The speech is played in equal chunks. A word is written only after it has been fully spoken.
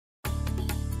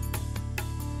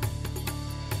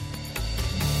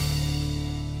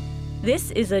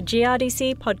This is a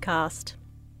GRDC podcast.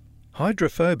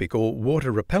 Hydrophobic or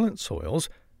water-repellent soils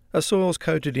are soils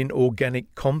coated in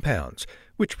organic compounds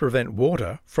which prevent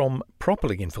water from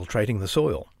properly infiltrating the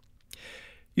soil.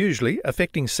 Usually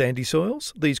affecting sandy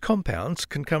soils, these compounds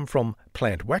can come from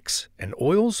plant wax and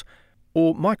oils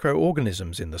or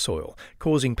microorganisms in the soil,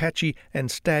 causing patchy and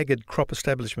staggered crop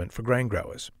establishment for grain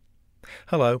growers.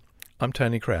 Hello, I'm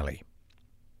Tony Crowley.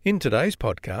 In today's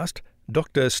podcast,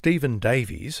 Dr. Stephen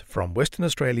Davies from Western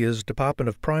Australia's Department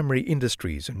of Primary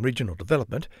Industries and Regional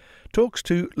Development talks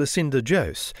to Lucinda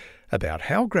Jose about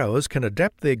how growers can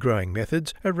adapt their growing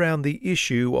methods around the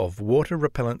issue of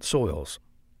water-repellent soils.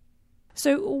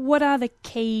 So what are the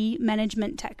key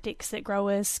management tactics that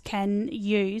growers can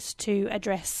use to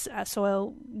address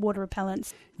soil water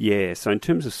repellents? Yeah, so in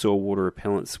terms of soil water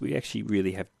repellents, we actually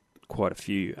really have quite a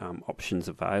few options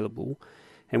available.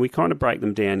 And we kind of break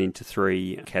them down into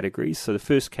three categories. So the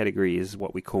first category is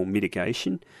what we call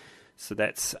mitigation. So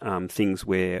that's things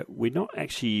where we're not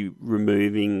actually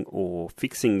removing or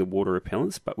fixing the water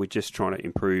repellents, but we're just trying to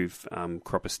improve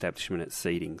crop establishment at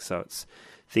seeding. So it's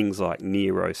things like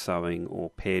near row sowing or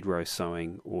paired row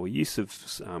sowing or use of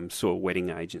soil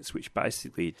wetting agents, which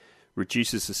basically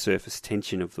reduces the surface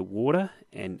tension of the water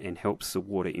and helps the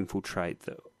water infiltrate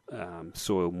the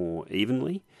soil more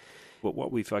evenly. But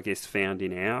what we've, found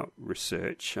in our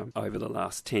research over the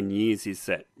last 10 years is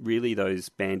that really those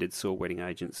banded soil wetting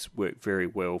agents work very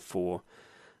well for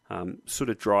sort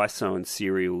of dry sown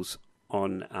cereals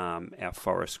on our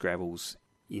forest gravels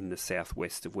in the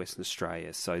southwest of Western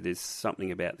Australia. So there's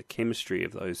something about the chemistry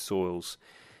of those soils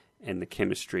and the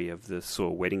chemistry of the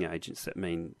soil wetting agents that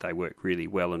mean they work really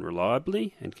well and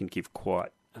reliably and can give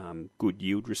quite good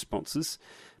yield responses.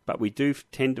 But we do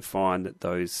tend to find that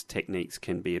those techniques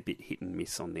can be a bit hit and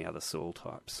miss on the other soil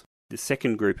types. The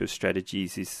second group of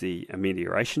strategies is the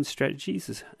amelioration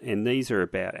strategies, and these are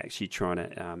about actually trying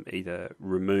to either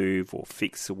remove or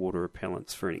fix the water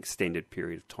repellents for an extended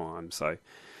period of time. So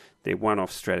they're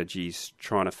one-off strategies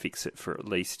trying to fix it for at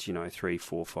least 3,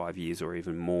 4, 5 years or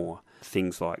even more.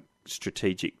 Things like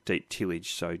strategic deep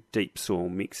tillage, so deep soil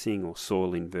mixing or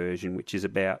soil inversion, which is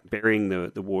about burying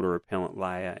the water repellent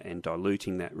layer and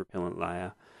diluting that repellent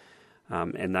layer,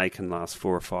 and they can last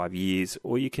 4 or 5 years.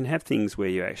 Or you can have things where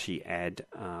you actually add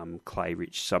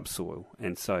clay-rich subsoil,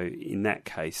 and so in that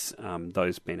case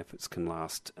those benefits can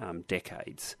last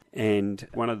decades. And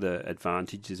one of the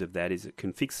advantages of that is it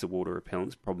can fix the water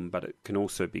repellents problem, but it can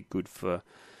also be good for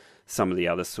some of the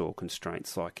other soil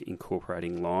constraints like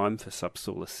incorporating lime for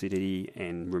subsoil acidity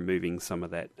and removing some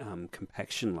of that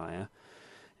compaction layer.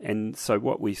 And so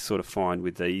what we sort of find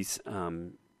with these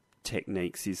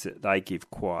techniques is that they give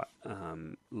quite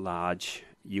large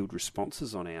yield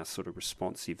responses on our sort of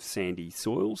responsive sandy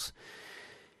soils.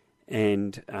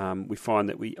 And we find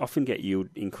that we often get yield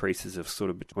increases of sort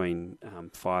of between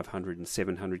 500 and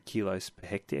 700 kilos per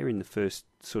hectare in the first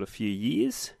sort of few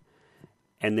years.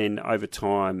 And then over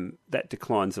time, that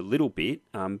declines a little bit.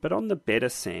 But on the better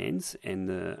sands and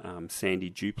the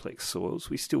sandy duplex soils,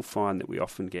 we still find that we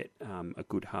often get a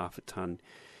good half a tonne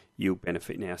yield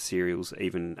benefit in our cereals,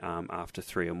 even after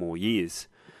 3 or more years.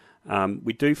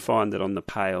 We do find that on the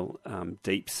pale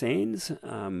deep sands,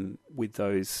 with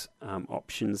those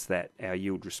options, that our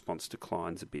yield response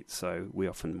declines a bit. So we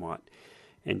often might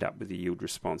end up with a yield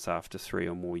response after 3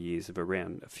 or more years of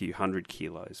around a few hundred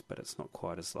kilos, but it's not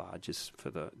quite as large as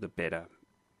for the better,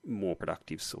 more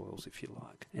productive soils, if you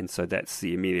like. And so that's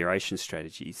the amelioration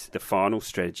strategies. The final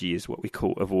strategy is what we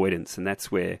call avoidance, and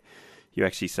that's where you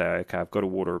actually say, okay, I've got a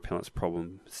water repellents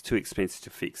problem, it's too expensive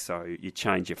to fix, so you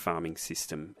change your farming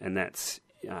system, and that's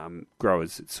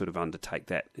growers that sort of undertake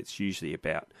that. It's usually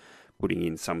about putting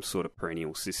in some sort of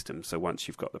perennial system. So once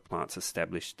you've got the plants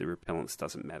established, the repellents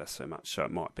doesn't matter so much. So it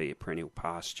might be a perennial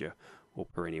pasture or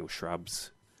perennial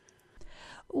shrubs.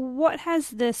 What has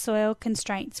the Soil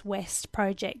Constraints West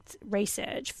project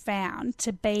research found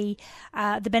to be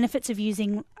the benefits of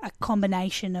using a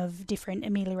combination of different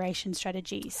amelioration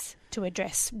strategies to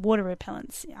address water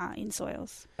repellents in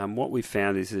soils? What we've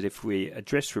found is that if we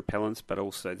address repellents but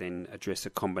also then address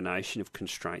a combination of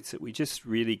constraints, that we just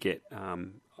really get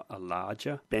a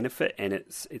larger benefit, and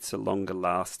it's a longer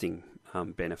lasting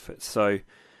benefit. So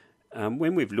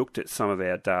when we've looked at some of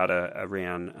our data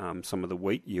around some of the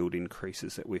wheat yield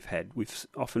increases that we've had, we've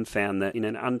often found that in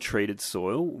an untreated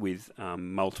soil with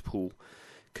multiple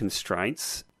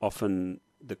constraints, often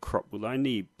the crop will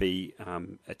only be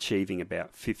achieving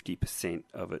about 50%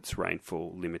 of its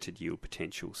rainfall limited yield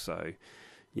potential. So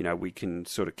we can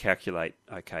sort of calculate,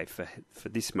 okay, for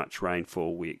this much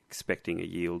rainfall, we're expecting a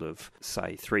yield of,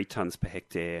 say, 3 tonnes per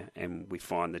hectare, and we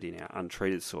find that in our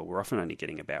untreated soil, we're often only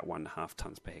getting about 1.5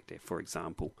 tonnes per hectare, for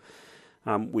example.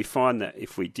 We find that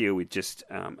if we deal with just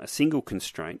a single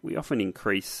constraint, we often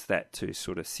increase that to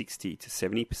sort of 60 to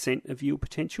 70% of yield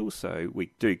potential. So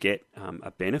we do get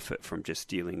a benefit from just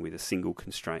dealing with a single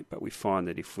constraint, but we find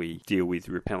that if we deal with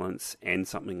repellents and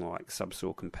something like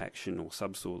subsoil compaction or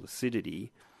subsoil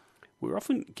acidity, we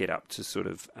often get up to sort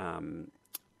of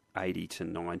 80 to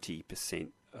 90%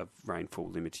 of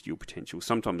rainfall limited yield potential,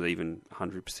 sometimes even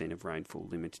 100% of rainfall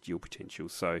limited yield potential.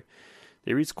 So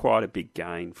there is quite a big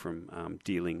gain from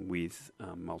dealing with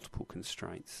multiple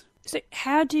constraints. So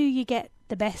how do you get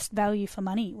the best value for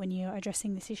money when you're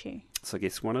addressing this issue? So I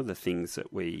guess one of the things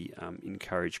that we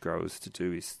encourage growers to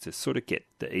do is to sort of get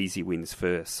the easy wins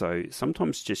first. So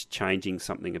sometimes just changing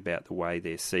something about the way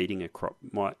they're seeding a crop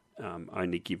might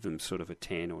only give them sort of a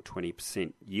 10 or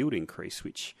 20% yield increase,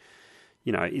 which,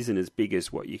 isn't as big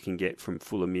as what you can get from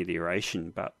full amelioration,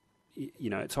 but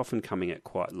it's often coming at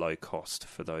quite low cost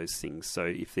for those things. So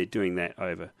if they're doing that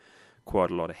over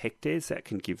quite a lot of hectares, that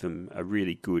can give them a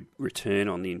really good return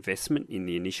on the investment in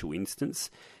the initial instance,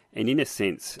 and in a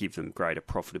sense give them greater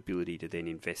profitability to then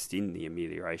invest in the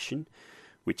amelioration,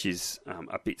 which is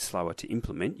a bit slower to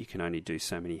implement. You can only do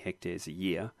so many hectares a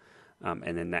year,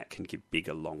 and then that can give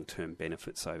bigger long-term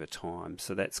benefits over time.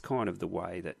 So that's kind of the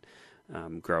way that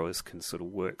growers can sort of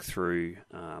work through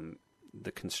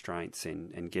the constraints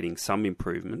and getting some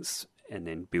improvements and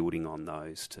then building on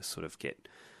those to sort of get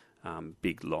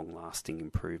big, long-lasting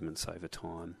improvements over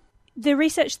time. The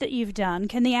research that you've done,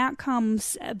 can the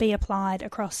outcomes be applied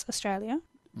across Australia?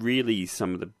 Really,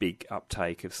 some of the big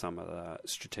uptake of some of the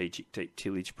strategic deep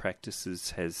tillage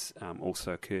practices has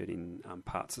also occurred in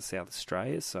parts of South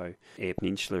Australia, so Eyre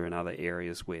Peninsula and other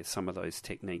areas where some of those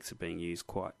techniques are being used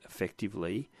quite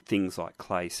effectively. Things like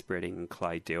clay spreading and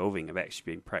clay delving have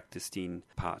actually been practiced in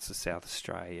parts of South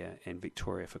Australia and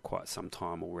Victoria for quite some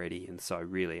time already, and so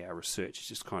really our research is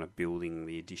just kind of building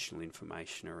the additional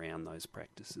information around those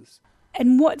practices.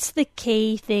 And what's the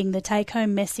key thing, the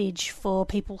take-home message for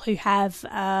people who have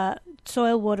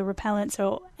soil water repellents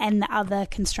and the other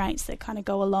constraints that kind of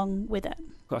go along with it?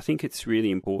 I think it's really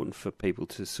important for people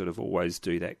to sort of always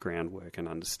do that groundwork and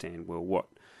understand, well,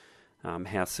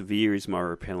 how severe is my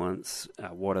repellents,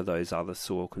 what are those other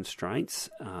soil constraints,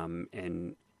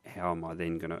 and how am I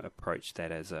then going to approach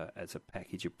that as a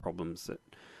package of problems that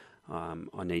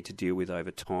I need to deal with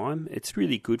over time. It's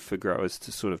really good for growers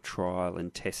to sort of trial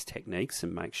and test techniques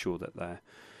and make sure that they're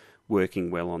working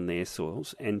well on their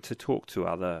soils, and to talk to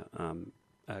other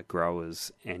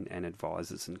growers and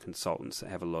advisors and consultants that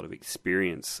have a lot of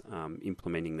experience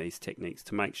implementing these techniques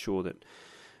to make sure that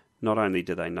not only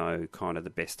do they know kind of the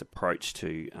best approach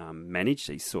to manage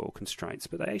these soil constraints,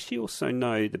 but they actually also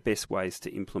know the best ways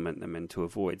to implement them and to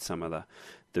avoid some of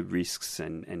the risks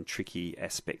and tricky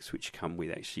aspects which come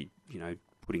with actually,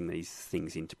 putting these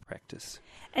things into practice.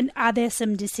 And are there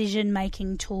some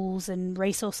decision-making tools and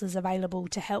resources available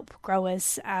to help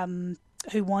growers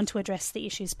who want to address the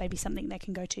issues, maybe something they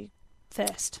can go to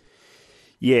first?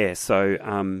 Yeah,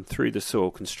 so through the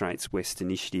Soil Constraints West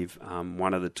initiative,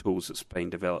 one of the tools that's been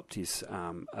developed is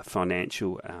a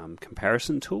financial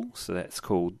comparison tool. So that's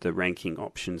called the Ranking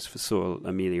Options for Soil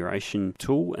Amelioration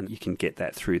tool, and you can get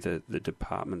that through the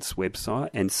department's website.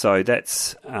 And so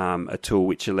that's a tool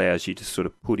which allows you to sort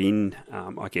of put in,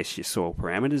 your soil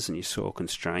parameters and your soil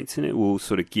constraints, and it will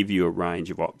sort of give you a range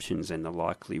of options and the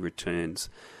likely returns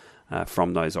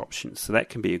from those options. So that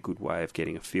can be a good way of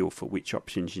getting a feel for which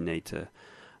options you need to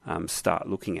start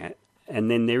looking at. And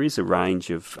then there is a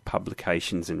range of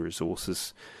publications and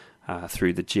resources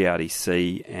through the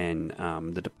GRDC and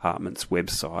the department's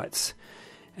websites.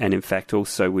 And in fact,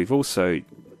 we've also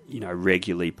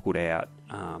regularly put out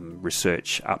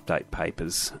research update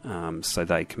papers, so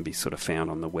they can be sort of found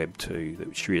on the web too,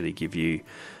 which really give you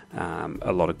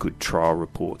a lot of good trial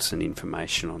reports and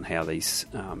information on how these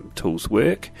tools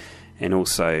work, and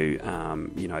also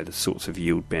the sorts of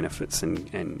yield benefits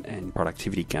and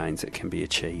productivity gains that can be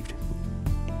achieved.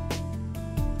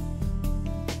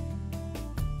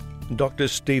 Dr.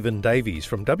 Stephen Davies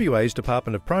from WA's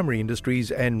Department of Primary Industries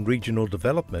and Regional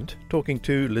Development talking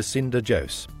to Lucinda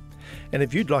Jose. And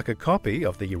if you'd like a copy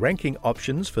of the Ranking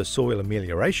Options for Soil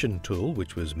Amelioration tool,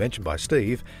 which was mentioned by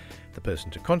Steve, the person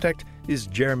to contact is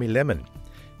Jeremy Lemon.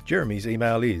 Jeremy's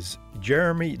email is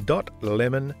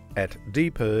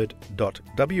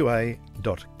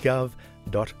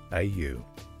jeremy.lemon@dperd.wa.gov.au.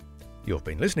 You've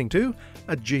been listening to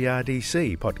a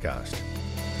GRDC podcast.